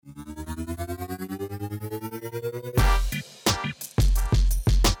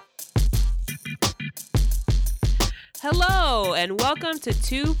Hello, and welcome to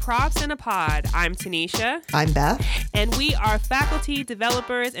Two Props in a Pod. I'm Tanisha. I'm Beth. And we are faculty,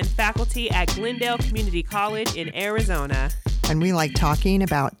 developers, and faculty at Glendale Community College in Arizona. And we like talking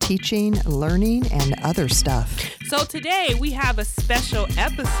about teaching, learning, and other stuff. So today we have a special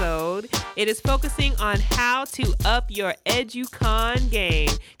episode. It is focusing on how to up your EduCon game,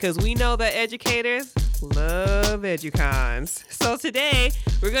 because we know that educators love EduCons. So today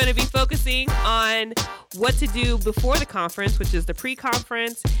we're going to be focusing on what to do before the conference, which is the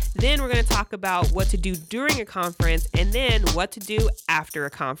pre-conference. Then we're going to talk about what to do during a conference, and then what to do after a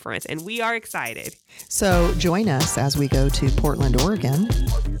conference. And we are excited. So join us as we go to Portland, Oregon.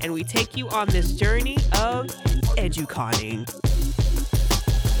 And we take you on this journey of EduConning.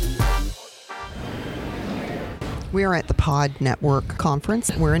 We are at the Pod Network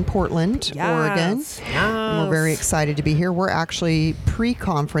Conference. We're in Portland, Oregon. Yes. And we're very excited to be here. We're actually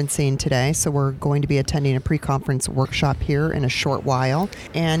pre-conferencing today, so we're going to be attending a pre-conference workshop here in a short while.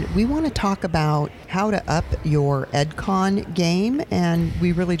 And we want to talk about how to up your EdCon game, and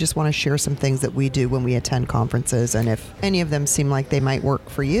we really just want to share some things that we do when we attend conferences. And if any of them seem like they might work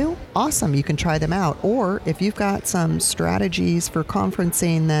for you, awesome, you can try them out. Or if you've got some strategies for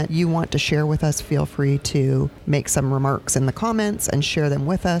conferencing that you want to share with us, feel free to make some remarks in the comments and share them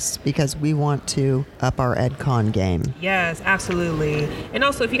with us, because we want to up our EdCon game. Yes, absolutely. And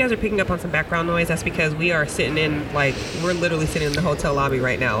also, if you guys are picking up on some background noise, that's because we are sitting in, we're literally sitting in the hotel lobby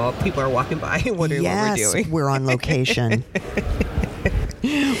right now. All people are walking by and wondering what we're doing. We're on location.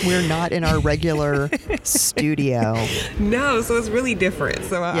 We're not in our regular studio. No, so it's really different.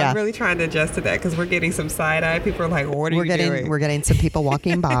 So I'm really trying to adjust to that, because we're getting some side eye. People are like, what are you doing? We're getting some people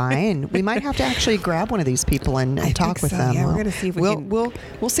walking by, and we might have to actually grab one of these people and talk with them. Yeah, we're going to see if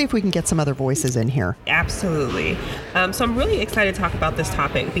we'll see if we can get some other voices in here. Absolutely. So I'm really excited to talk about this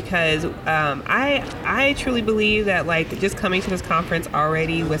topic, because I truly believe that, just coming to this conference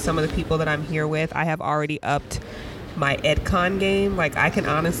already with some of the people that I'm here with, I have already upped my EdCon game. I can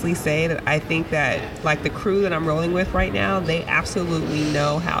honestly say that I think that the crew that I'm rolling with right now, they absolutely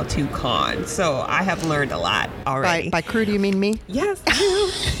know how to con. So I have learned a lot already. By crew, do you mean me? Yes,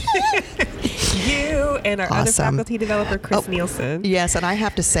 you and our other faculty developer, Chris Nielsen. Yes, and I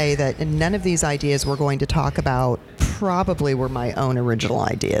have to say that none of these ideas we're going to talk about probably were my own original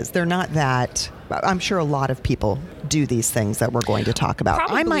ideas. They're not that. I'm sure a lot of people do these things that we're going to talk about.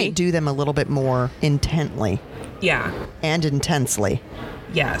 Probably. I might do them a little bit more intently. Yeah. And intensely.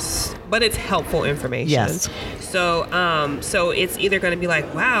 Yes, but it's helpful information. Yes. So it's either going to be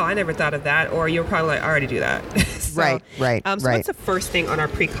like, wow, I never thought of that, or you're probably like, I already do that. Right. So what's the first thing on our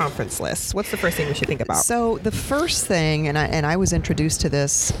pre-conference list? What's the first thing we should think about? So the first thing, and I was introduced to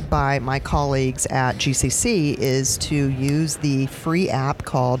this by my colleagues at GCC, is to use the free app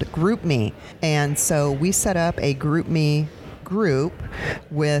called GroupMe. And so we set up a GroupMe group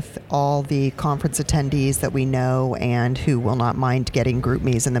with all the conference attendees that we know and who will not mind getting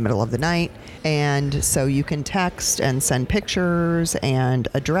GroupMes in the middle of the night. And so you can text and send pictures and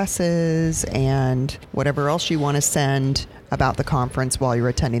addresses and whatever else you want to send about the conference while you're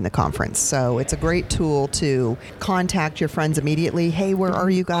attending the conference. So it's a great tool to contact your friends immediately. Hey, where are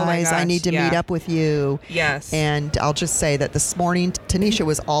you guys? Oh my gosh, I need to meet up with you. Yes. And I'll just say that this morning, Tanisha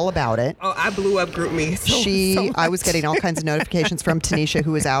was all about it. Oh, I blew up GroupMe. So much. I was getting all kinds of notifications from Tanisha,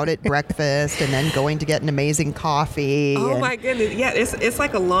 who was out at breakfast and then going to get an amazing coffee. Oh my goodness. Yeah, it's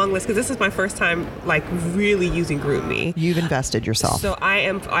like a long list, because this is my first time really using GroupMe. You've invested yourself. So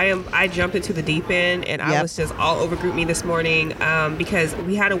I jumped into the deep end, and I was just all over GroupMe this morning. Because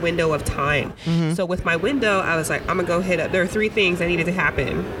we had a window of time. Mm-hmm. So with my window, I was like, I'm gonna go hit up. There are three things that needed to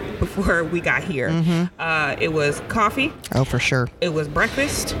happen before we got here. Mm-hmm. It was coffee. Oh, for sure. It was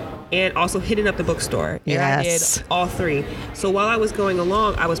breakfast, and also hitting up the bookstore. Yes. And I did all three. So while I was going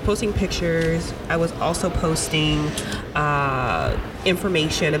along, I was posting pictures. I was also posting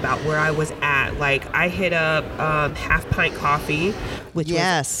information about where I was at. I hit up Half Pint Coffee, which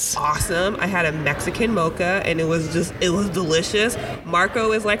was awesome. I had a Mexican mocha, and it was delicious.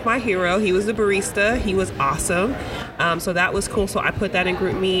 Marco is my hero. He was the barista. He was awesome. So that was cool. So I put that in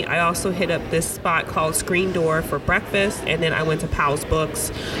GroupMe. I also hit up this spot called Screen Door for breakfast, and then I went to Powell's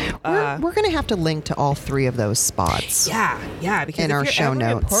Books. We're going to have to link to all three of those spots. Yeah, because in our show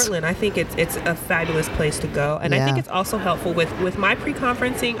notes. In Portland, I think it's a fabulous place to go, and I think it's also helpful with my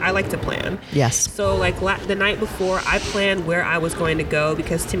pre-conferencing. I like to plan. Yes. So the night before, I planned where I was going to go,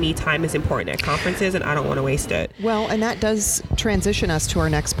 because to me, time is important at conferences, and I don't want to waste it. Well, and that does transition us to our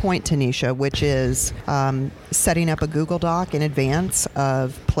next point, Tanisha, which is setting up a Google Doc in advance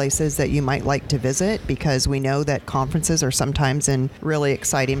of places that you might like to visit, because we know that conferences are sometimes in really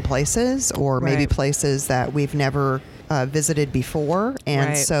exciting places, or maybe Right. places that we've never visited before. And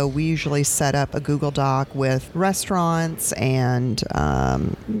Right. so we usually set up a Google Doc with restaurants and,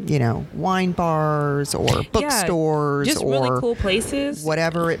 wine bars or bookstores just or really cool places.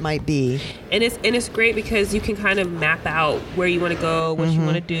 whatever it might be. And it's great because you can kind of map out where you want to go, what you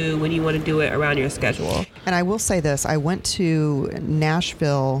want to do, when you want to do it around your schedule. And I will say this, I went to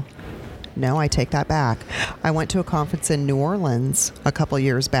Nashville. No, I take that back. I went to a conference in New Orleans a couple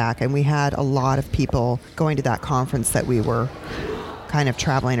years back, and we had a lot of people going to that conference that we were kind of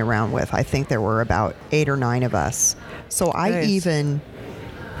traveling around with. I think there were about 8 or 9 of us. So I Nice. even,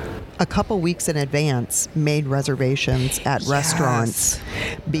 a couple weeks in advance, made reservations at restaurants,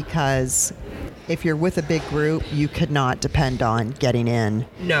 because if you're with a big group, you could not depend on getting in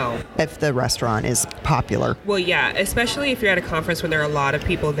No. if the restaurant is popular. Well, yeah, especially if you're at a conference when there are a lot of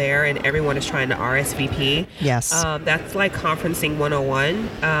people there and everyone is trying to RSVP. Yes. That's like conferencing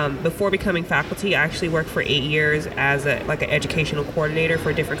 101. Before becoming faculty, I actually worked for 8 years as an educational coordinator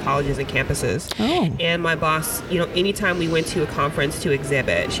for different colleges and campuses. Oh. And my boss, anytime we went to a conference to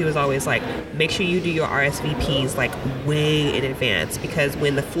exhibit, she was always like, make sure you do your RSVPs like way in advance, because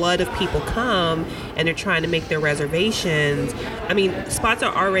when the flood of people come and they're trying to make their reservations, spots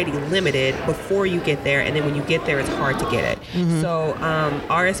are already limited before you get there, and then when you get there, it's hard to get it. So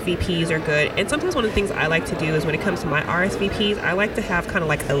RSVPs are good. And sometimes one of the things I like to do is when it comes to my RSVPs, I like to have kind of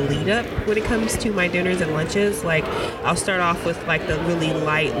like a lead up when it comes to my dinners and lunches. Like I'll start off with like the really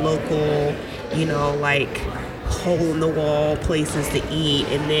light local, like hole in the wall places to eat,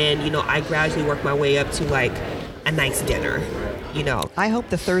 and then I gradually work my way up to like a nice dinner. I hope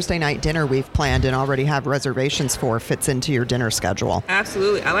the Thursday night dinner we've planned and already have reservations for fits into your dinner schedule.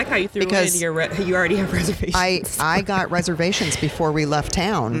 Absolutely. I like how you threw Because in you already have reservations. I got reservations before we left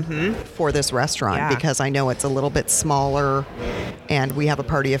town for this restaurant, Yeah. because I know it's a little bit smaller and we have a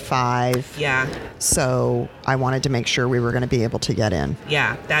party of 5. Yeah. So I wanted to make sure we were going to be able to get in.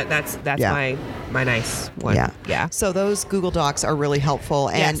 Yeah. That's Yeah. my nice one. Yeah. Yeah. So those Google Docs are really helpful.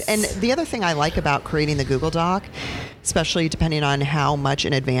 And Yes. and the other thing I like about creating the Google Doc, especially depending on how much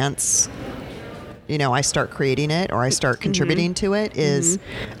in advance I start creating it or I start contributing to it, is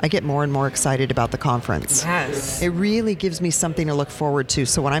I get more and more excited about the conference. Yes. It really gives me something to look forward to.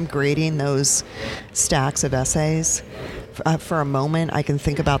 So when I'm grading those stacks of essays, for a moment, I can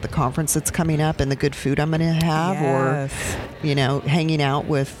think about the conference that's coming up and the good food I'm going to have, Yes. or, hanging out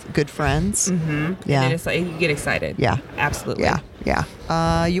with good friends. And Yeah. then it's like you get excited. Yeah. Absolutely.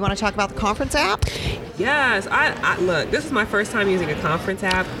 Yeah. You want to talk about the conference app? Yes. I look, this is my first time using a conference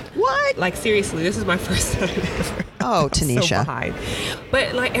app. What? Like seriously, this is my first time ever. Oh, I'm so Tanisha. behind.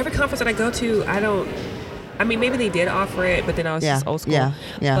 But like every conference that I go to, maybe they did offer it, but then I was Yeah, just old school. yeah.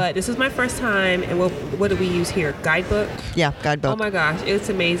 But this is my first time, and what do we use here? Guidebook. Yeah, guidebook. Oh my gosh, it's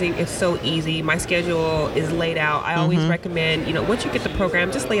amazing. It's so easy. My schedule is laid out. I always recommend, once you get the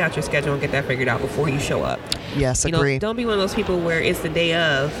program, just lay out your schedule and get that figured out before you show up. Yes, agree. Don't be one of those people where it's the day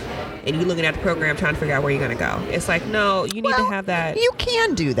of and you're looking at the program trying to figure out where you're going to go. It's like, no, you need to have that. You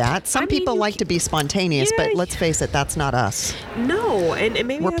can do that. Some people you like to be spontaneous, Yeah, but let's face it, that's not us. No, and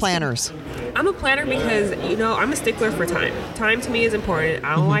maybe We're that's- planners. I'm a planner because, I'm a stickler for time. Time to me is important.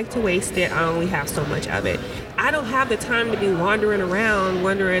 I don't like to waste it. I only have so much of it. I don't have the time to be wandering around,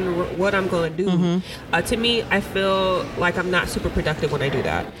 wondering what I'm going to do. To me, I feel like I'm not super productive when I do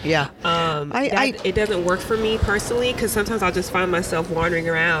that. Yeah. It doesn't work for me personally, because sometimes I'll just find myself wandering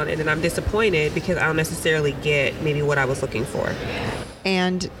around and then I'm disappointed because I don't necessarily get maybe what I was looking for.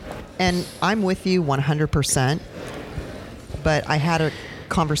 And I'm with you 100%, but I had a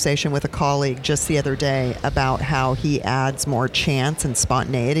conversation with a colleague just the other day about how he adds more chance and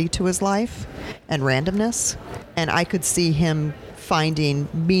spontaneity to his life and randomness, and I could see him finding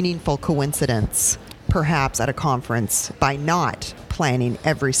meaningful coincidence perhaps at a conference by not planning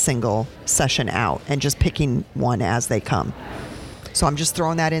every single session out and just picking one as they come. So I'm just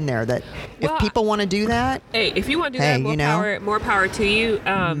throwing that in there, that Well, if people want to do that, Hey, if you want to do Hey, that, more power to you.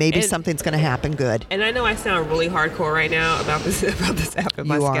 maybe and- something's going to happen good. And I know I sound really hardcore right now about this app and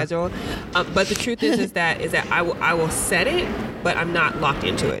my You are. schedule, but the truth is that I will set it, but I'm not locked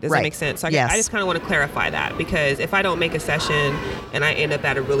into it. Does Right. that make sense? So Yes. I just kind of want to clarify that, because if I don't make a session and I end up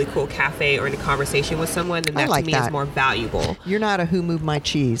at a really cool cafe or in a conversation with someone, then I that like to me that. is more valuable. You're not a who moved my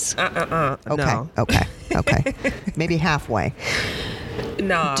cheese. Okay. Okay. No. Okay. Maybe halfway.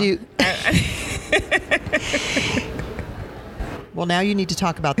 No. Do Well, now you need to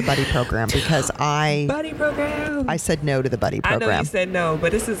talk about the buddy program because Buddy program. I said no to the buddy program. I know you said no,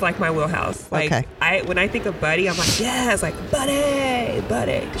 but this is like my wheelhouse. Like, okay. When I think of buddy, I'm like, yes, like buddy.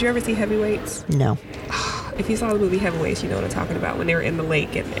 Did you ever see Heavyweights? No. If you saw the movie Heavyweights, you know what I'm talking about. When they were in the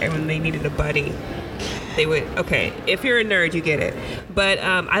lake and when they needed a buddy. They would, okay, if you're a nerd, you get it. But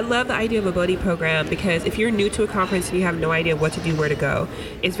I love the idea of a buddy program because if you're new to a conference and you have no idea what to do, where to go,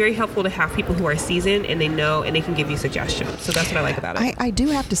 it's very helpful to have people who are seasoned and they know and they can give you suggestions. So that's what I like about it. I do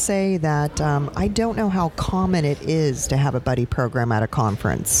have to say that I don't know how common it is to have a buddy program at a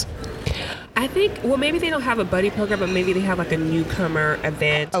conference. I think, well, maybe they don't have a buddy program, but maybe they have like a newcomer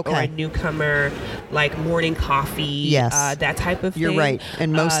event or a newcomer like morning coffee. Yes. That type of thing. You're right.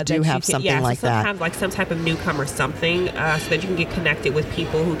 And most do have something like that. Have like some type of newcomer something so that you can get connected with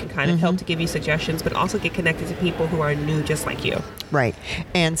people who can kind of help to give you suggestions, but also get connected to people who are new just like you. Right.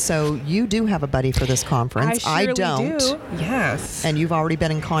 And so you do have a buddy for this conference. I don't. Do. Yes. And you've already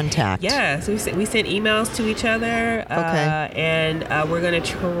been in contact. Yes. We sent emails to each other. Okay. And we're going to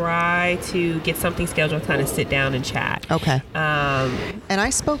try to get something scheduled, kind of sit down and chat. Okay. And I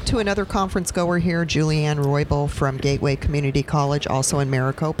spoke to another conference goer here, Julianne Roybal from Gateway Community College, also in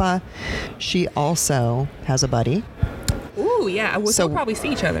Maricopa. She also has a buddy. Ooh, yeah. We'll probably see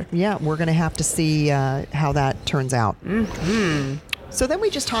each other. Yeah, we're going to have to see how that turns out. Mm-hmm. So then we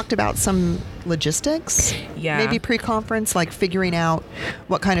just talked about some logistics, maybe pre-conference, like figuring out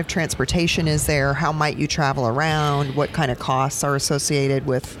what kind of transportation is there, how might you travel around, what kind of costs are associated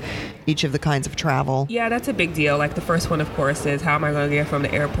with each of the kinds of travel. Yeah, that's a big deal. Like the first one, of course, is how am I going to get from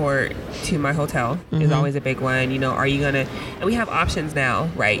the airport to my hotel is always a big one. You know, are you going to, and we have options now,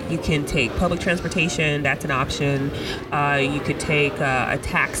 right? You can take public transportation. That's an option. You could take a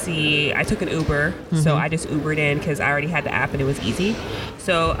taxi. I took an Uber. So I just Ubered in because I already had the app and it was easy.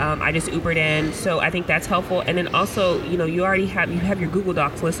 So I just Ubered in. So I think that's helpful. And then also, you know, you have your Google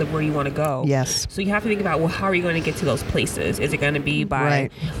Docs list of where you want to go. Yes. So you have to think about, well, how are you going to get to those places? Is it going to be by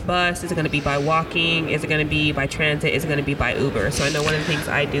bus? Is it going to be by walking? Is it going to be by transit? Is it going to be by Uber? So I know one of the things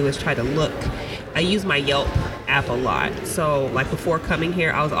I do is try to look. I use my Yelp app a lot. So like before coming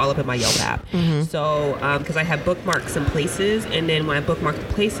here, I was all up in my Yelp app. So because I had bookmarked some places, and then when I bookmarked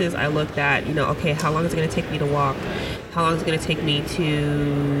the places, I looked at, you know, okay, how long is it going to take me to walk? How long is it going to take me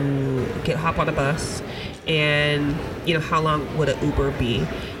to hop on a bus? And, you know, how long would an Uber be?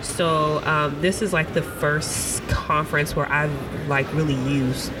 So this is like the first conference where I've like really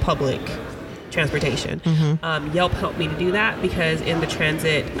used public transportation. Yelp helped me to do that because in the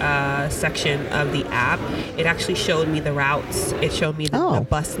transit section of the app, it actually showed me the routes. It showed me the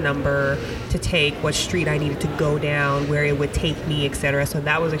bus number to take, what street I needed to go down, where it would take me, etc. So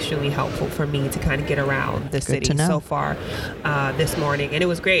that was extremely helpful for me to kind of get around the city so far this morning. And it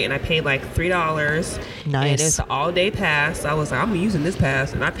was great. And I paid like $3. Nice. And it's an all-day pass. I was like, I'm using this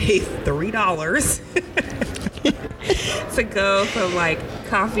pass. And I paid $3. to go from like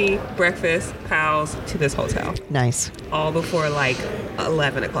coffee, breakfast, pals to this hotel. Nice. All before like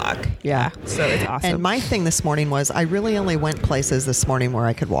 11 o'clock. Yeah. So it's awesome. And my thing this morning was I really only went places this morning where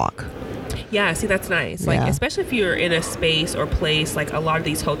I could walk. Yeah, see, that's nice. Like, especially if you're in a space or place, like a lot of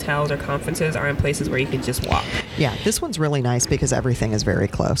these hotels or conferences are in places where you can just walk. Yeah, this one's really nice because everything is very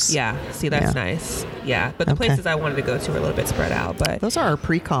close. Yeah, see, that's nice. Yeah, but the places I wanted to go to are a little bit spread out. But those are our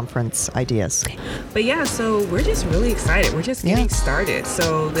pre-conference ideas. But yeah, so we're just really excited. We're just getting started.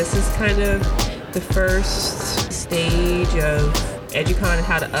 So this is kind of the first stage of EduCon and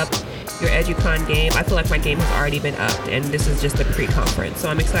how to up your EduCon game. I feel like my game has already been upped, and this is just the pre-conference. So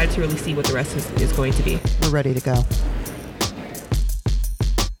I'm excited to really see what the rest is going to be. We're ready to go.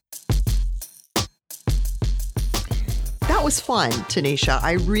 That was fun, Tanisha.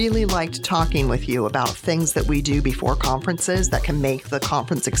 I really liked talking with you about things that we do before conferences that can make the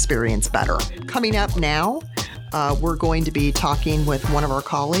conference experience better. Coming up now, we're going to be talking with one of our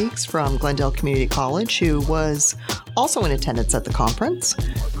colleagues from Glendale Community College who was also in attendance at the conference,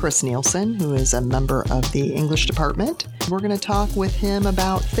 Chris Nielsen, who is a member of the English department. We're going to talk with him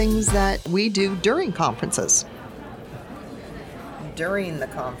about things that we do during conferences. During the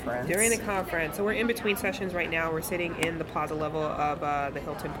conference. So we're in between sessions right now. We're sitting in the plaza level of the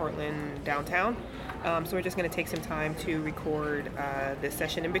Hilton Portland downtown. So we're just going to take some time to record this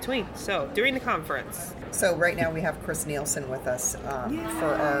session in between. So during the conference. So right now we have Chris Nielsen with us.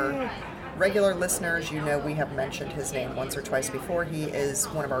 For our regular listeners, you know we have mentioned his name once or twice before. He is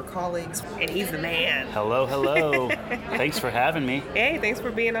one of our colleagues. And he's the man. Hello. Thanks for having me. Hey, thanks for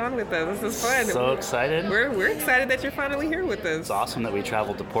being on with us. This is fun. So excited. We're excited that you're finally here with us. It's awesome that we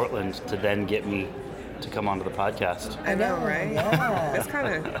traveled to Portland to then get me to come onto the podcast. I know, right? Yeah. That's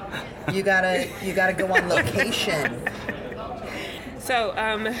kind of... You gotta go on location. So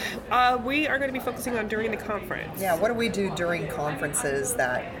we are going to be focusing on during the conference. Yeah, what do we do during conferences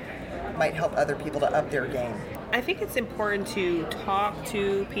that might help other people to up their game? I think it's important to talk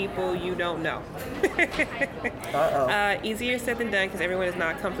to people you don't know. Easier said than done because everyone is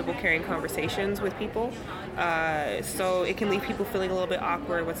not comfortable carrying conversations with people. So it can leave people feeling a little bit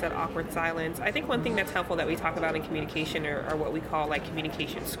awkward. What's that awkward silence? I think one thing that's helpful that we talk about in communication are what we call like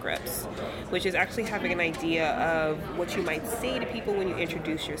communication scripts, which is actually having an idea of what you might say to people when you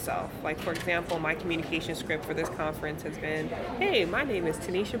introduce yourself. Like, for example, my communication script for this conference has been, hey, my name is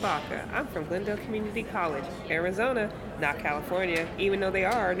Tanisha Baca. I'm from Glendale Community College, Arizona, not California, even though they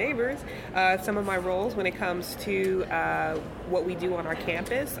are our neighbors. Some of my roles when it comes to what we do on our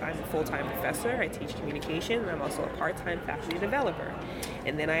campus, I'm a full-time professor, I teach communication, and I'm also a part-time faculty developer.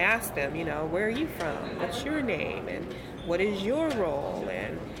 And then I ask them, where are you from? What's your name? And what is your role?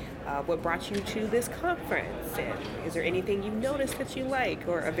 And what brought you to this conference? And is there anything you noticed that you like?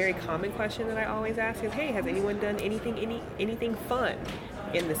 Or a very common question that I always ask is, hey, has anyone done anything fun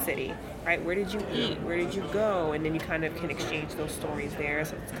in the city? Right? Where did you eat? Where did you go? And then you kind of can exchange those stories there.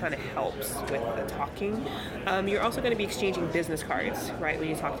 So it kind of helps with the talking. You're also going to be exchanging business cards, right, when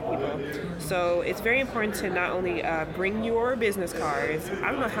you talk to people. So it's very important to not only bring your business cards. I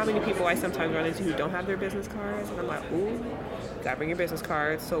don't know how many people I sometimes run into who don't have their business cards. And I'm like, ooh, gotta bring your business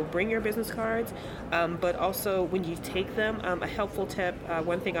cards. So bring your business cards. But also when you take them, a helpful tip,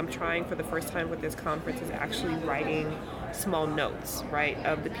 one thing I'm trying for the first time with this conference is actually writing small notes, right,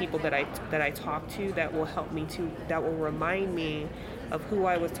 of the people that I talk to that will help me that will remind me of who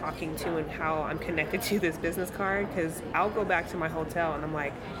I was talking to and how I'm connected to this business card, because I'll go back to my hotel and I'm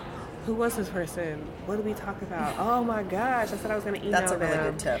like, who was this person? What did we talk about? Oh my gosh, I said I was going to email them. That's a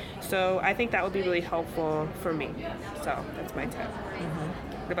really good tip. So I think that would be really helpful for me. So that's my tip.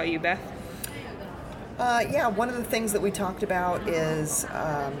 Mm-hmm. What about you, Beth? Yeah, one of the things that we talked about is,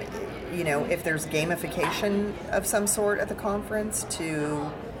 if there's gamification of some sort at the conference,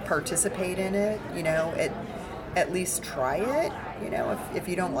 to participate in it, at least try it. If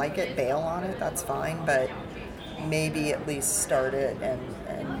you don't like it, bail on it, that's fine, but maybe at least start it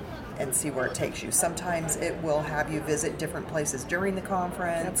and see where it takes you. Sometimes it will have you visit different places during the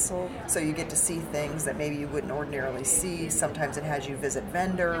conference. That's cool. So you get to see things that maybe you wouldn't ordinarily see. Sometimes it has you visit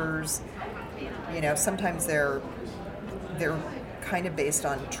vendors. Sometimes they're kind of based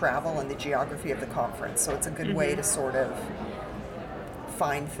on travel and the geography of the conference. So it's a good way to sort of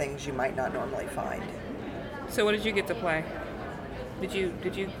find things you might not normally find. So what did you get to play? Did you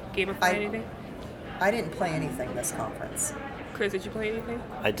gamify anything? I didn't play anything this conference. Chris, did you play anything?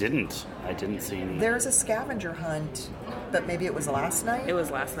 I didn't see any. There's a scavenger hunt, but maybe it was last night? It was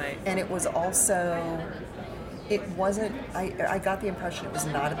last night. And it was also... It wasn't... I got the impression it was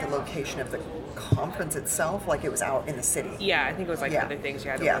not at the location of the conference itself, like it was out in the city. Yeah, I think it was like other things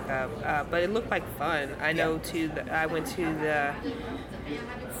you had to look up. But it looked like fun. I know I went to the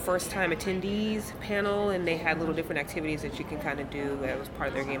first time attendees panel, and they had little different activities that you can kind of do that was part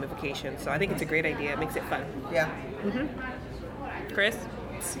of their gamification. So I think it's a great idea. It makes it fun. Yeah. Mm-hmm. Chris?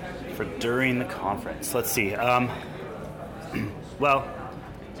 For during the conference, let's see. Well,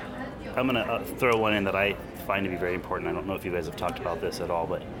 I'm going to throw one in that I find to be very important. I don't know if you guys have talked about this at all,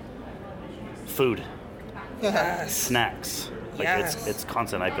 but food. Yes. Snacks. Like yes. It's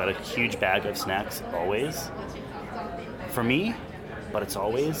constant. I've got a huge bag of snacks always. For me, but it's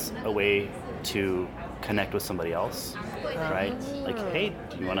always a way to connect with somebody else, right? Like, hey,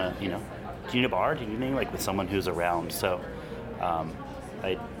 do you want to, do you need a bar? Do you need anything? Like with someone who's around. So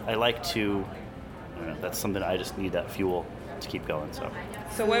I like to, that's something I just need that fuel to keep going. So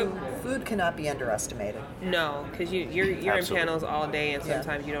food cannot be underestimated. No, because you're in panels all day, and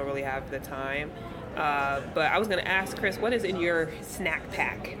sometimes you don't really have the time. But I was going to ask Chris, what is in your snack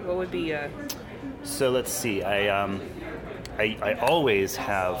pack? What would be a... So let's see. I always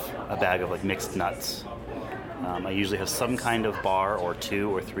have a bag of like mixed nuts. I usually have some kind of bar or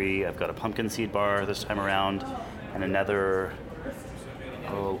 2 or 3. I've got a pumpkin seed bar this time around, and another.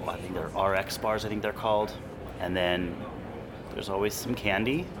 I think they're RX bars. I think they're called. And then there's always some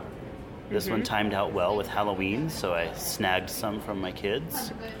candy. This one timed out well with Halloween, so I snagged some from my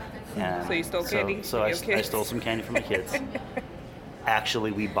kids. And so you stole candy? So I stole some candy from my kids.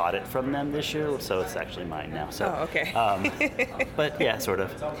 Actually, we bought it from them this year, so it's actually mine now. So, okay. But yeah, sort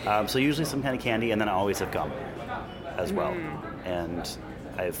of. So usually some kind of candy, and then I always have gum as well. And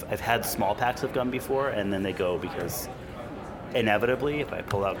I've had small packs of gum before, and then they go because inevitably, if I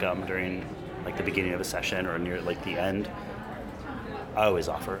pull out gum during like the beginning of a session or near like the end, I always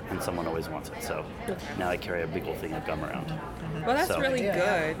offer, and someone always wants it. So now I carry a big old thing of gum around. Well, that's So- really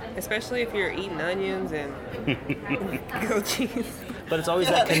good, especially if you're eating onions and goat cheese. But it's always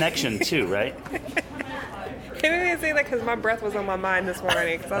that connection too, right? Can I say that because my breath was on my mind this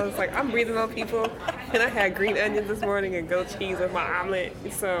morning? Because I was like, I'm breathing on people, and I had green onions this morning and goat cheese with my omelet.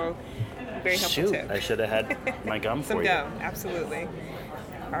 So, very helpful Shoot, tip. I should have had my gum Some for you. gum, absolutely.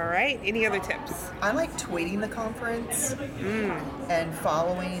 All right. Any other tips? I like tweeting the conference and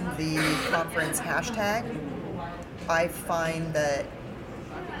following the conference hashtag. I find that,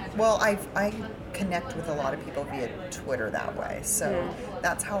 well, I connect with a lot of people via Twitter that way. So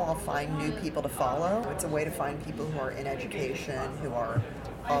that's how I'll find new people to follow. It's a way to find people who are in education, who are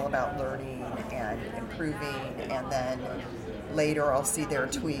all about learning and improving, and then later I'll see their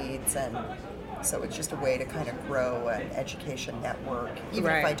tweets, and so it's just a way to kind of grow an education network, even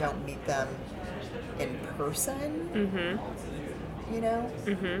if Right. I don't meet them in person. You know,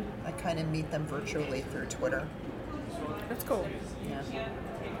 I kind of meet them virtually through Twitter. That's cool. Yeah.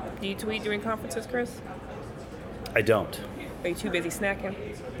 Do you tweet during conferences, Chris? I don't. Are you too busy snacking?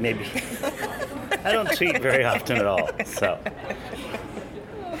 Maybe. I don't tweet very often at all. So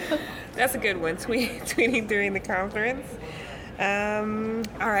That's a good one. Tweeting during the conference.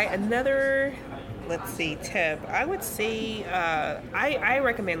 All right, another, let's see, tip. I would say I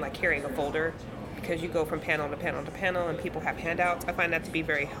recommend like carrying a folder, because you go from panel to panel to panel and people have handouts. I find that to be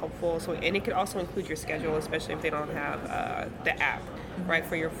very helpful. So, and it could also include your schedule, especially if they don't have the app, right,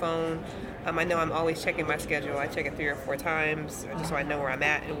 for your phone. I know I'm always checking my schedule. I check it 3 or 4 times just so I know where I'm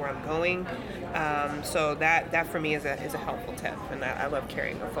at and where I'm going. So that for me is a helpful tip, and I love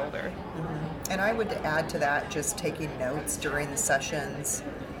carrying a folder. And I would add to that just taking notes during the sessions.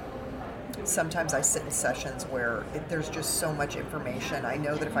 Sometimes I sit in sessions where there's just so much information. I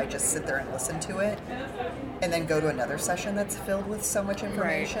know that if I just sit there and listen to it and then go to another session that's filled with so much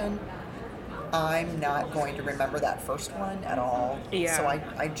information, I'm not going to remember that first one at all. Yeah. So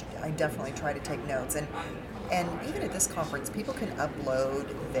I definitely try to take notes. And even at this conference, people can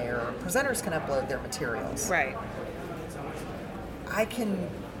presenters can upload their materials. Right. I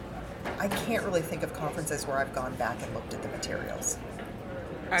can't really think of conferences where I've gone back and looked at the materials.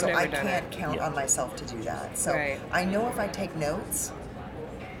 I've So never I done can't it. count on myself to do that. So Right. I know if I take notes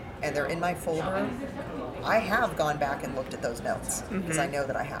and they're in my folder, I have gone back and looked at those notes because I know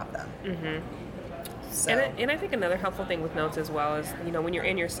that I have them. So And I think another helpful thing with notes as well is, when you're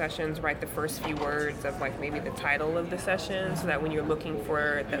in your sessions, write the first few words of like maybe the title of the session, so that when you're looking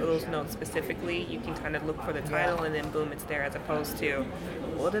for those notes specifically, you can kind of look for the title and then boom, it's there, as opposed to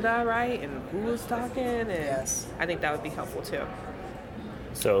what did I write and who was talking, and Yes. I think that would be helpful too.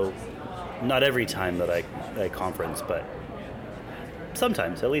 So, not every time that I conference, but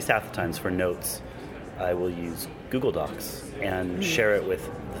sometimes, at least half the times for notes, I will use Google Docs and share it with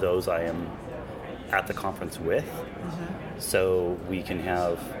those I am at the conference with. So we can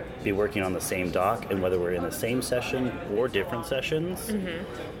be working on the same doc, and whether we're in the same session or different sessions,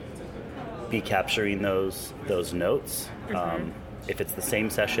 be capturing those notes. If it's the same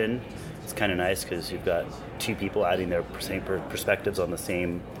session, it's kind of nice because you've got 2 people adding their same perspectives on the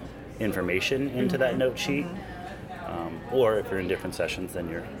same information into that note sheet. Or if you're in different sessions, then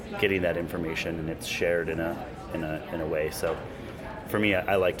you're getting that information and it's shared in a way. So for me,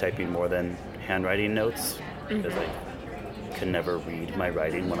 I like typing more than handwriting notes because I can never read my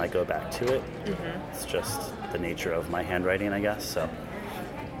writing when I go back to it. It's just the nature of my handwriting, I guess. So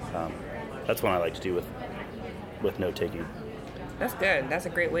that's what I like to do with note taking. That's good. That's a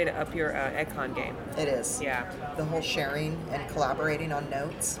great way to up your EdCon game. it is. Yeah. The whole sharing and collaborating on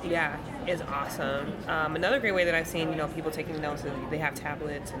notes. Yeah, is awesome. Another great way that I've seen, people taking notes is they have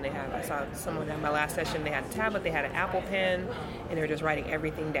tablets, and I saw some of them in my last session. They had a tablet, they had an Apple Pen, and they were just writing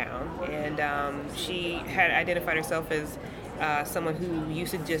everything down. And she had identified herself as someone who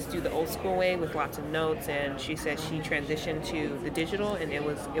used to just do the old school way with lots of notes, and she said she transitioned to the digital, and it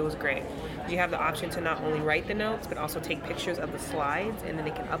was great. You have the option to not only write the notes, but also take pictures of the slides, and then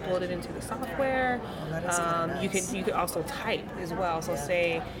they can upload it into the software. that is really nice. You could also type as well. So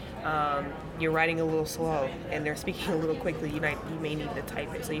say you're writing a little slow and they're speaking a little quickly, you may need to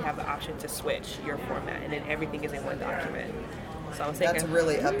type it. So you have the option to switch your format, and then everything is in one document. So I was thinking, That's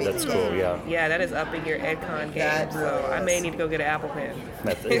really upping That's the cool, game. yeah. yeah, that is upping your EdCon game. That So really I may is. need to go get an Apple Pen.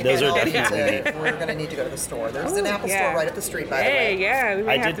 Those are definitely. We're going to need to go to the store. There's an Apple yeah. store right up the street, by the Hey, way. yeah, we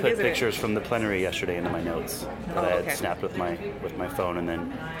may I have did to put visit it. pictures from the plenary yesterday into my notes that Oh, I had okay. snapped with my phone, and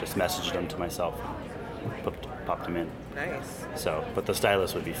then just messaged them to myself, popped them in. Nice. So, but the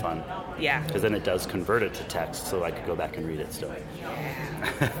stylus would be fun Yeah. because then it does convert it to text, so I could go back and read it still.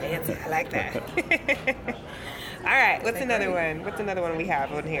 Fancy. I like that. right. What's another one? What's another one we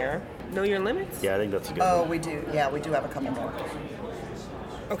have on here? Know your limits? Yeah, I think that's a good Oh, one. we do. Yeah, we do have a couple more.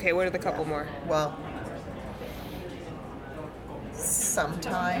 Okay, what are the couple more? Well,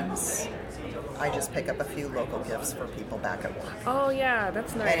 sometimes I just pick up a few local gifts for people back at work. Oh, yeah,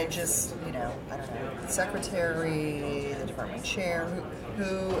 that's nice. And it just, I don't know, the secretary, the department chair,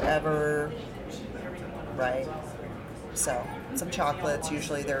 whoever, right? So, some chocolates,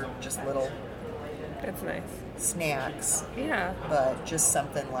 usually they're just little That's nice. snacks. Yeah. But just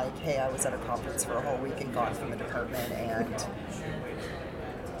something like, hey, I was at a conference for a whole week and gone from the department, and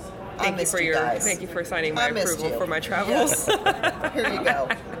I missed you guys. Thank you for signing my I missed approval you. for my travels. Yes. Here you go.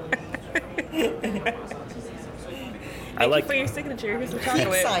 Thank you for your signature. Here's some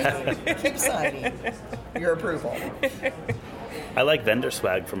chocolate. Keep signing your approval. I like vendor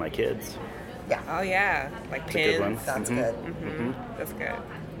swag for my kids. Yeah. Oh, yeah. Like That's a good one. pins. That's good. That's good.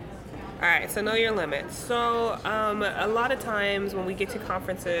 All right, so know your limits. So a lot of times when we get to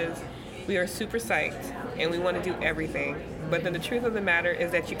conferences, we are super psyched and we want to do everything. But then the truth of the matter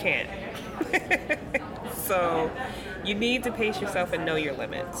is that you can't. So you need to pace yourself and know your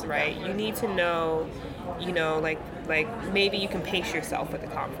limits, right? You need to know, like maybe you can pace yourself at the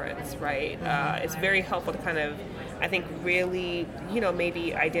conference, right? It's very helpful to kind of, I think, really,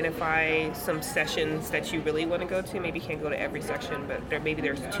 maybe identify some sessions that you really want to go to. Maybe you can't go to every section, but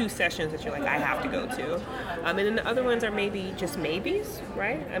there's 2 sessions that you're like, I have to go to. And then the other ones are maybe just maybes,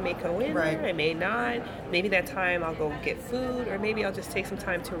 right? I may go in Right. there, I may not. Maybe that time I'll go get food, or maybe I'll just take some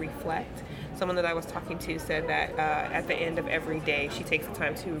time to reflect. Someone that I was talking to said that at the end of every day, she takes the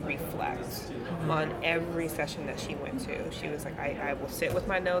time to reflect on every session that she went to. She was like, I will sit with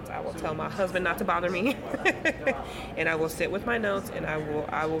my notes. I will tell my husband not to bother me. And I will sit with my notes and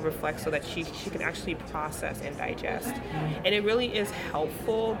I will reflect so that she can actually process and digest. And it really is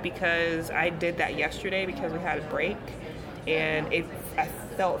helpful because I did that yesterday because we had a break. And I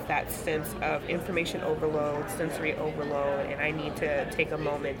felt that sense of information overload, sensory overload, and I need to take a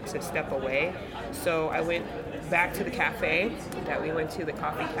moment to step away. So I went back to the cafe that we went to, the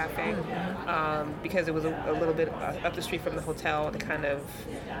coffee cafe, because it was a little bit up the street from the hotel to kind of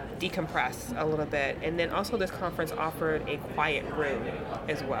decompress a little bit. And then also this conference offered a quiet room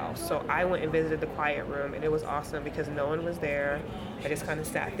as well. So I went and visited the quiet room, and it was awesome because no one was there. I just kind of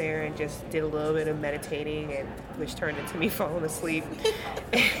sat there and just did a little bit of meditating, and which turned into me falling asleep.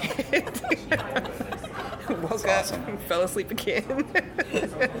 Woke up, fell asleep again.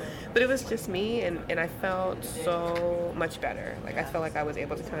 But it was just me, and I felt so much better. Like I felt like I was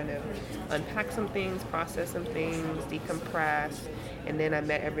able to kind of unpack some things, process some things, decompress, and then I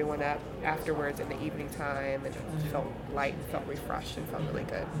met everyone up afterwards in the evening time, and felt light, and felt refreshed, and felt really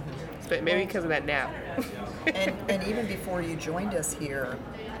good. But maybe because of that nap. And even before you joined us here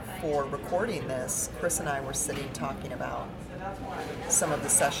for recording this, Chris and I were sitting talking about some of the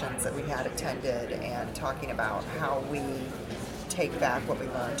sessions that we had attended and talking about how we take back what we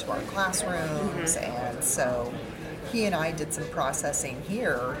learned to our classrooms. And so he and I did some processing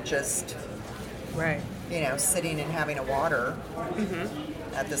here, just Right. Sitting and having a water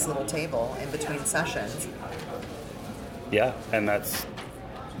at this little table in between sessions. Yeah, and that's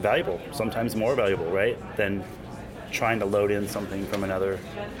valuable, sometimes more valuable, right, than trying to load in something from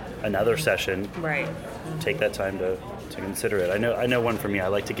another session. Right. Take that time to consider it. I know one for me, I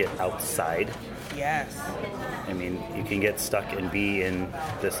like to get outside. Yes. I mean, you can get stuck and be in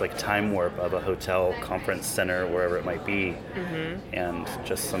this like time warp of a hotel, conference center, wherever it might be, and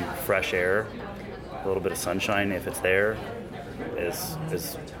just some fresh air, a little bit of sunshine if it's there, is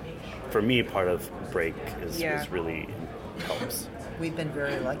for me part of break is really helps. We've been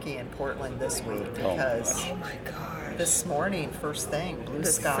very lucky in Portland this week because Oh my God. this morning, first thing, blue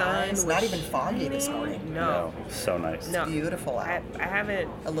The skies, sun not was even foggy this morning. No. So nice. No. Beautiful I out. haven't.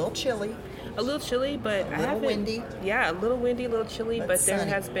 A little chilly. A little chilly, but I little haven't. windy. Yeah, a little windy, a little chilly, But but there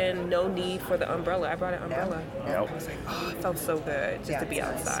sunny. has been no need for the umbrella. I brought an umbrella. Nope. I was like, oh, it felt so good just Yeah, to be it's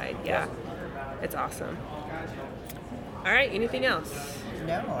nice. outside. Yeah. It's awesome. All right, anything else?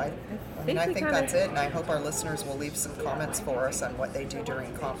 No, I think we kinda- that's it, and I hope our listeners will leave some comments for us on what they do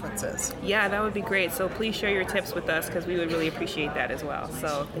during conferences. Yeah, that would be great. So please share your tips with us because we would really appreciate that as well.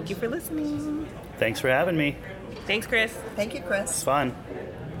 So thank you for listening. Thanks for having me. Thanks, Chris. Thank you, It's Chris. fun.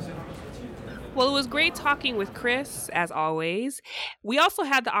 Well, it was great talking with Chris, as always. We also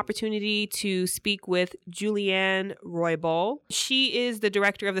had the opportunity to speak with Julianne Roybal. She is the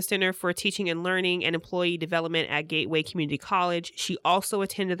director of the Center for Teaching and Learning and Employee Development at Gateway Community College. She also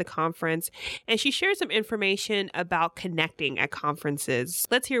attended the conference, and she shared some information about connecting at conferences.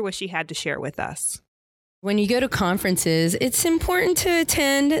 Let's hear what she had to share with us. When you go to conferences, it's important to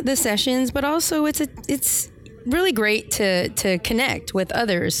attend the sessions, but also it's really great to connect with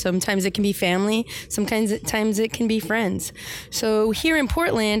others. Sometimes it can be family, sometimes it can be friends. So here in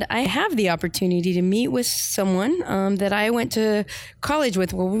Portland, I have the opportunity to meet with someone that I went to college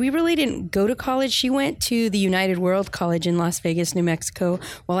with. Well, we really didn't go to college. She went to the United World College in Las Vegas, New Mexico,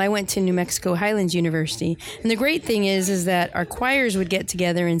 while I went to New Mexico Highlands University. And the great thing is that our choirs would get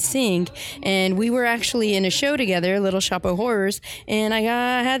together and sing, and we were actually in a show together, Little Shop of Horrors, and I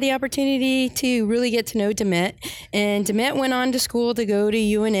had the opportunity to really get to know Demet. And Demet went on to school to go to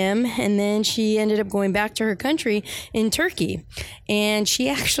UNM, and then she ended up going back to her country in Turkey. And she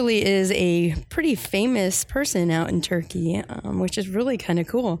actually is a pretty famous person out in Turkey, which is really kind of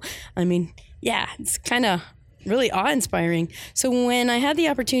cool. I mean, yeah, it's kind of really awe-inspiring. So when I had the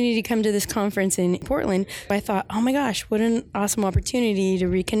opportunity to come to this conference in Portland, I thought, oh my gosh, what an awesome opportunity to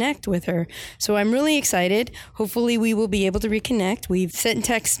reconnect with her. So I'm really excited. Hopefully we will be able to reconnect. We've sent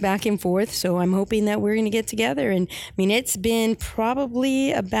texts back and forth, so I'm hoping that we're going to get together. And I mean, it's been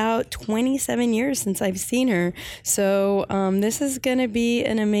probably about 27 years since I've seen her. So this is going to be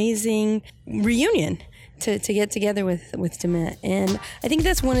an amazing reunion to get together with Demet. And I think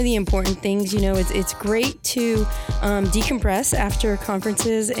that's one of the important things. It's great to decompress after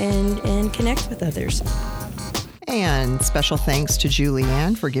conferences and connect with others. And special thanks to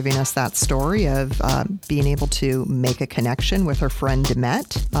Julianne for giving us that story of being able to make a connection with her friend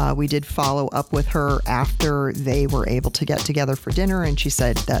Demet. We did follow up with her after they were able to get together for dinner, and she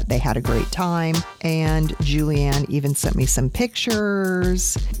said that they had a great time. And Julianne even sent me some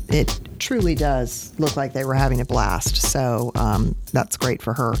pictures. It truly does look like they were having a blast. So that's great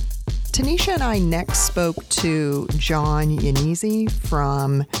for her. Tanisha and I next spoke to John Yanezi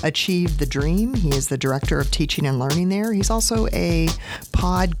from Achieve the Dream. He is the Director of Teaching and Learning there. He's also a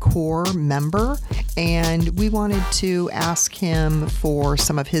PodCore member, and we wanted to ask him for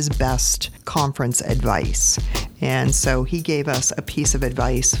some of his best conference advice. And so he gave us a piece of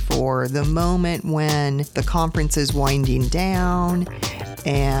advice for the moment when the conference is winding down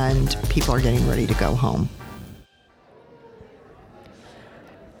and people are getting ready to go home.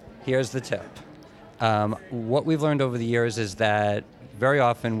 Here's the tip. What we've learned over the years is that very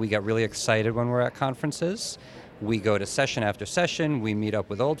often we get really excited when we're at conferences. We go to session after session, we meet up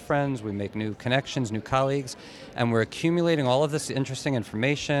with old friends, we make new connections, new colleagues, and we're accumulating all of this interesting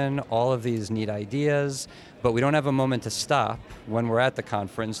information, all of these neat ideas, but we don't have a moment to stop when we're at the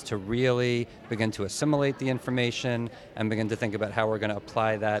conference to really begin to assimilate the information and begin to think about how we're going to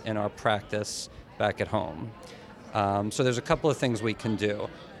apply that in our practice back at home. So there's a couple of things we can do.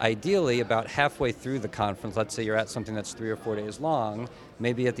 Ideally, about halfway through the conference, let's say you're at something that's 3 or 4 days long,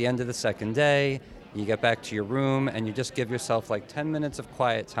 maybe at the end of the second day, you get back to your room and you just give yourself like 10 minutes of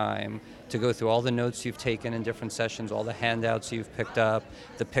quiet time to go through all the notes you've taken in different sessions, all the handouts you've picked up,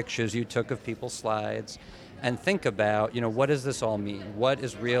 the pictures you took of people's slides, and think about, what does this all mean? What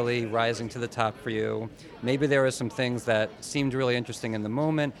is really rising to the top for you? Maybe there are some things that seemed really interesting in the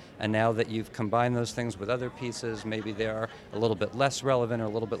moment, and now that you've combined those things with other pieces, maybe they are a little bit less relevant or a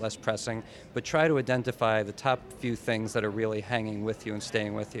little bit less pressing, but try to identify the top few things that are really hanging with you and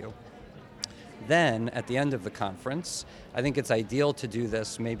staying with you. Then, at the end of the conference, I think it's ideal to do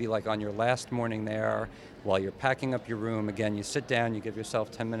this maybe like on your last morning there, while you're packing up your room. Again, you sit down, you give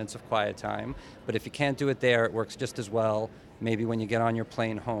yourself 10 minutes of quiet time. But if you can't do it there, it works just as well maybe when you get on your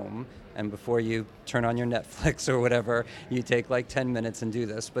plane home, and before you turn on your Netflix or whatever, you take like 10 minutes and do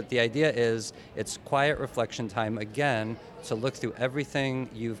this. But the idea is it's quiet reflection time, again, to look through everything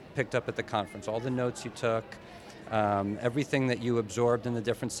you've picked up at the conference, all the notes you took, everything that you absorbed in the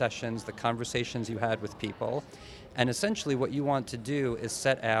different sessions, the conversations you had with people. And essentially what you want to do is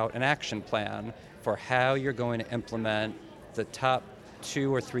set out an action plan for how you're going to implement the top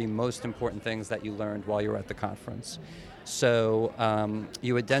 2 or 3 most important things that you learned while you were at the conference. So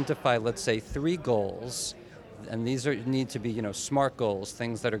you identify, let's say, 3 goals, and these need to be, SMART goals,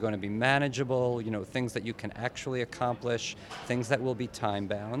 things that are going to be manageable, things that you can actually accomplish, things that will be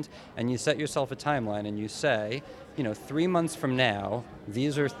time-bound, and you set yourself a timeline and you say, 3 months from now,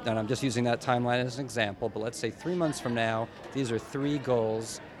 these are, and I'm just using that timeline as an example, but let's say 3 months from now, these are 3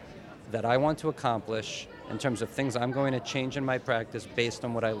 goals that I want to accomplish in terms of things I'm going to change in my practice based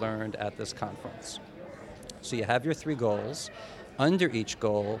on what I learned at this conference. So you have your 3 goals. Under each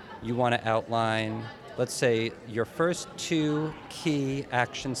goal, you want to outline, let's say, your first 2 key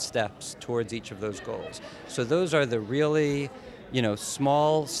action steps towards each of those goals. So those are the really,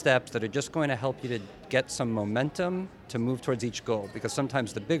 small steps that are just going to help you to get some momentum to move towards each goal, because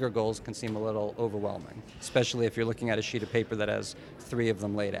sometimes the bigger goals can seem a little overwhelming, especially if you're looking at a sheet of paper that has 3 of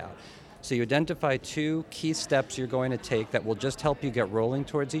them laid out. So you identify 2 key steps you're going to take that will just help you get rolling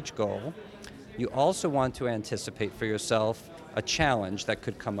towards each goal. You also want to anticipate for yourself a challenge that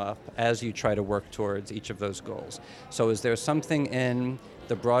could come up as you try to work towards each of those goals. So is there something in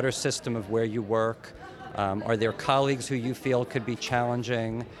the broader system of where you work? Are there colleagues who you feel could be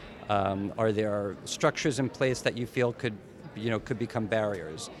challenging? Are there structures in place that you feel could become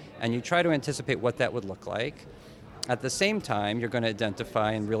barriers? And you try to anticipate what that would look like. At the same time, you're going to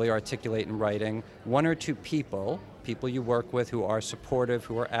identify and really articulate in writing one or two people you work with who are supportive,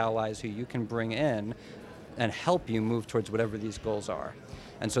 who are allies, who you can bring in and help you move towards whatever these goals are.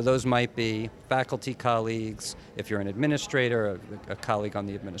 And so those might be faculty colleagues, if you're an administrator, a colleague on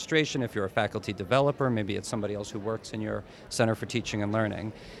the administration, if you're a faculty developer, maybe it's somebody else who works in your Center for Teaching and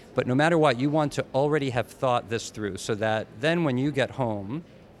Learning. But no matter what, you want to already have thought this through so that then when you get home,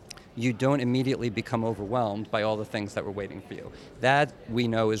 you don't immediately become overwhelmed by all the things that were waiting for you. That, we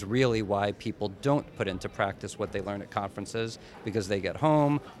know, is really why people don't put into practice what they learn at conferences, because they get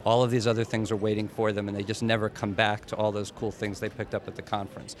home, all of these other things are waiting for them, and they just never come back to all those cool things they picked up at the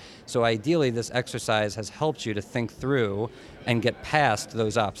conference. So ideally, this exercise has helped you to think through and get past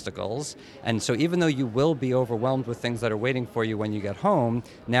those obstacles. And so even though you will be overwhelmed with things that are waiting for you when you get home,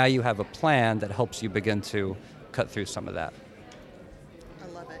 now you have a plan that helps you begin to cut through some of that.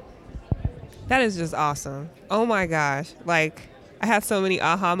 That is just awesome. Oh my gosh. Like, I have so many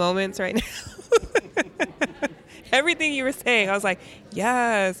aha moments right now. Everything you were saying, I was like,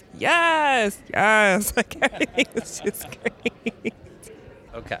 yes, yes, yes. Like, everything is just great.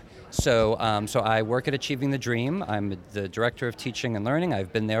 Okay. So I work at Achieving the Dream. I'm the Director of Teaching and Learning.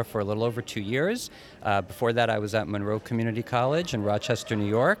 I've been there for a little over 2 years. Before that, I was at Monroe Community College in Rochester, New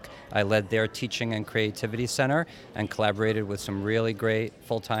York. I led their Teaching and Creativity Center and collaborated with some really great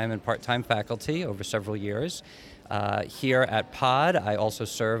full-time and part-time faculty over several years. Here at POD, I also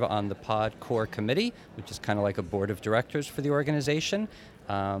serve on the POD Core Committee, which is kind of like a board of directors for the organization.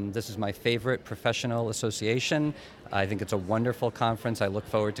 This is my favorite professional association. I think it's a wonderful conference. I look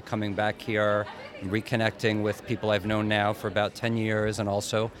forward to coming back here, reconnecting with people I've known now for about 10 years, and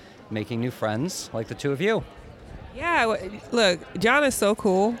also making new friends like the two of you. Yeah, look, John is so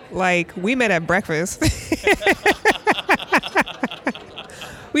cool. Like, we met at breakfast.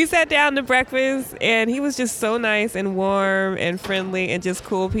 We sat down to breakfast, and he was just so nice and warm and friendly and just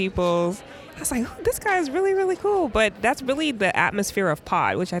cool people. I was like, oh, this guy is really, really cool. But that's really the atmosphere of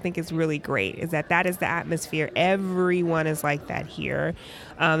POD, which I think is really great, is that is the atmosphere. Everyone is like that here.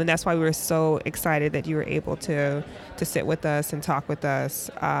 And that's why we were so excited that you were able to sit with us and talk with us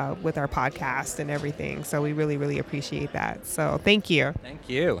with our podcast and everything. So we really, really appreciate that. So thank you. Thank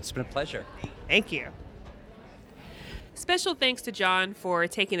you. It's been a pleasure. Thank you. Special thanks to John for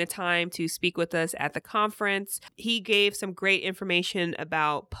taking the time to speak with us at the conference. He gave some great information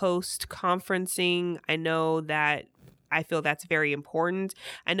about post-conferencing. I feel that's very important.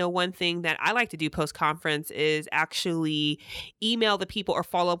 I know one thing that I like to do post-conference is actually email the people or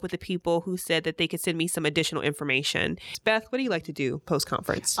follow up with the people who said that they could send me some additional information. Beth, what do you like to do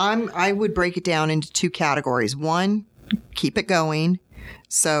post-conference? I would break it down into two categories. One, keep it going.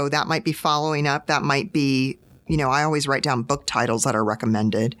 So that might be following up. That might be, I always write down book titles that are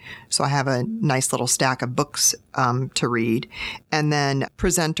recommended. So I have a nice little stack of books to read. And then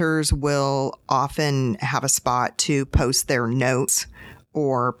presenters will often have a spot to post their notes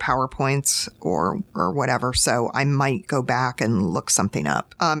or PowerPoints or whatever. So I might go back and look something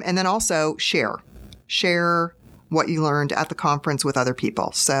up. And then also share what you learned at the conference with other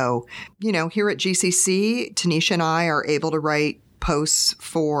people. So, here at GCC, Tanisha and I are able to write posts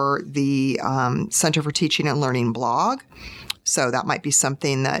for the Center for Teaching and Learning blog. So that might be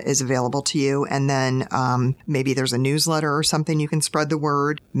something that is available to you. And then maybe there's a newsletter or something you can spread the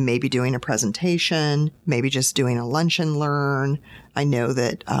word, maybe doing a presentation, maybe just doing a lunch and learn. I know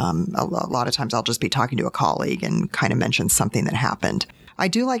that a lot of times I'll just be talking to a colleague and kind of mention something that happened. I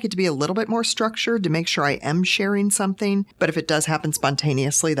do like it to be a little bit more structured to make sure I am sharing something. But if it does happen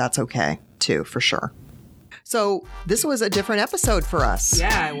spontaneously, that's okay too, for sure. So this was a different episode for us.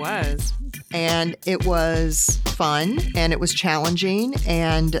 Yeah, it was. And it was fun and it was challenging.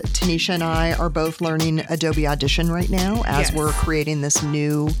 And Tanisha and I are both learning Adobe Audition right now as we're creating this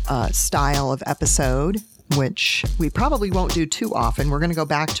new style of episode, which we probably won't do too often. We're going to go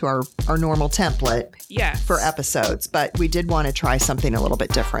back to our normal template for episodes. But we did want to try something a little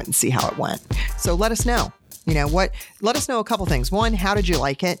bit different and see how it went. So let us know. Let us know a couple things. One, how did you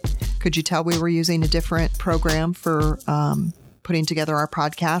like it? Could you tell we were using a different program for putting together our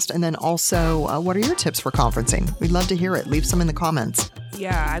podcast? And then also, what are your tips for conferencing? We'd love to hear it. Leave some in the comments.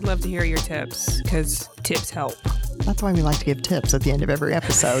 Yeah, I'd love to hear your tips because tips help. That's why we like to give tips at the end of every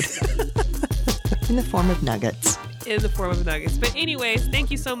episode in the form of nuggets. In the form of nuggets. But anyways,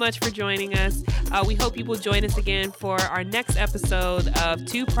 thank you so much for joining us. We hope you will join us again for our next episode of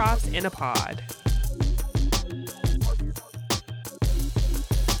Two Profs in a Pod.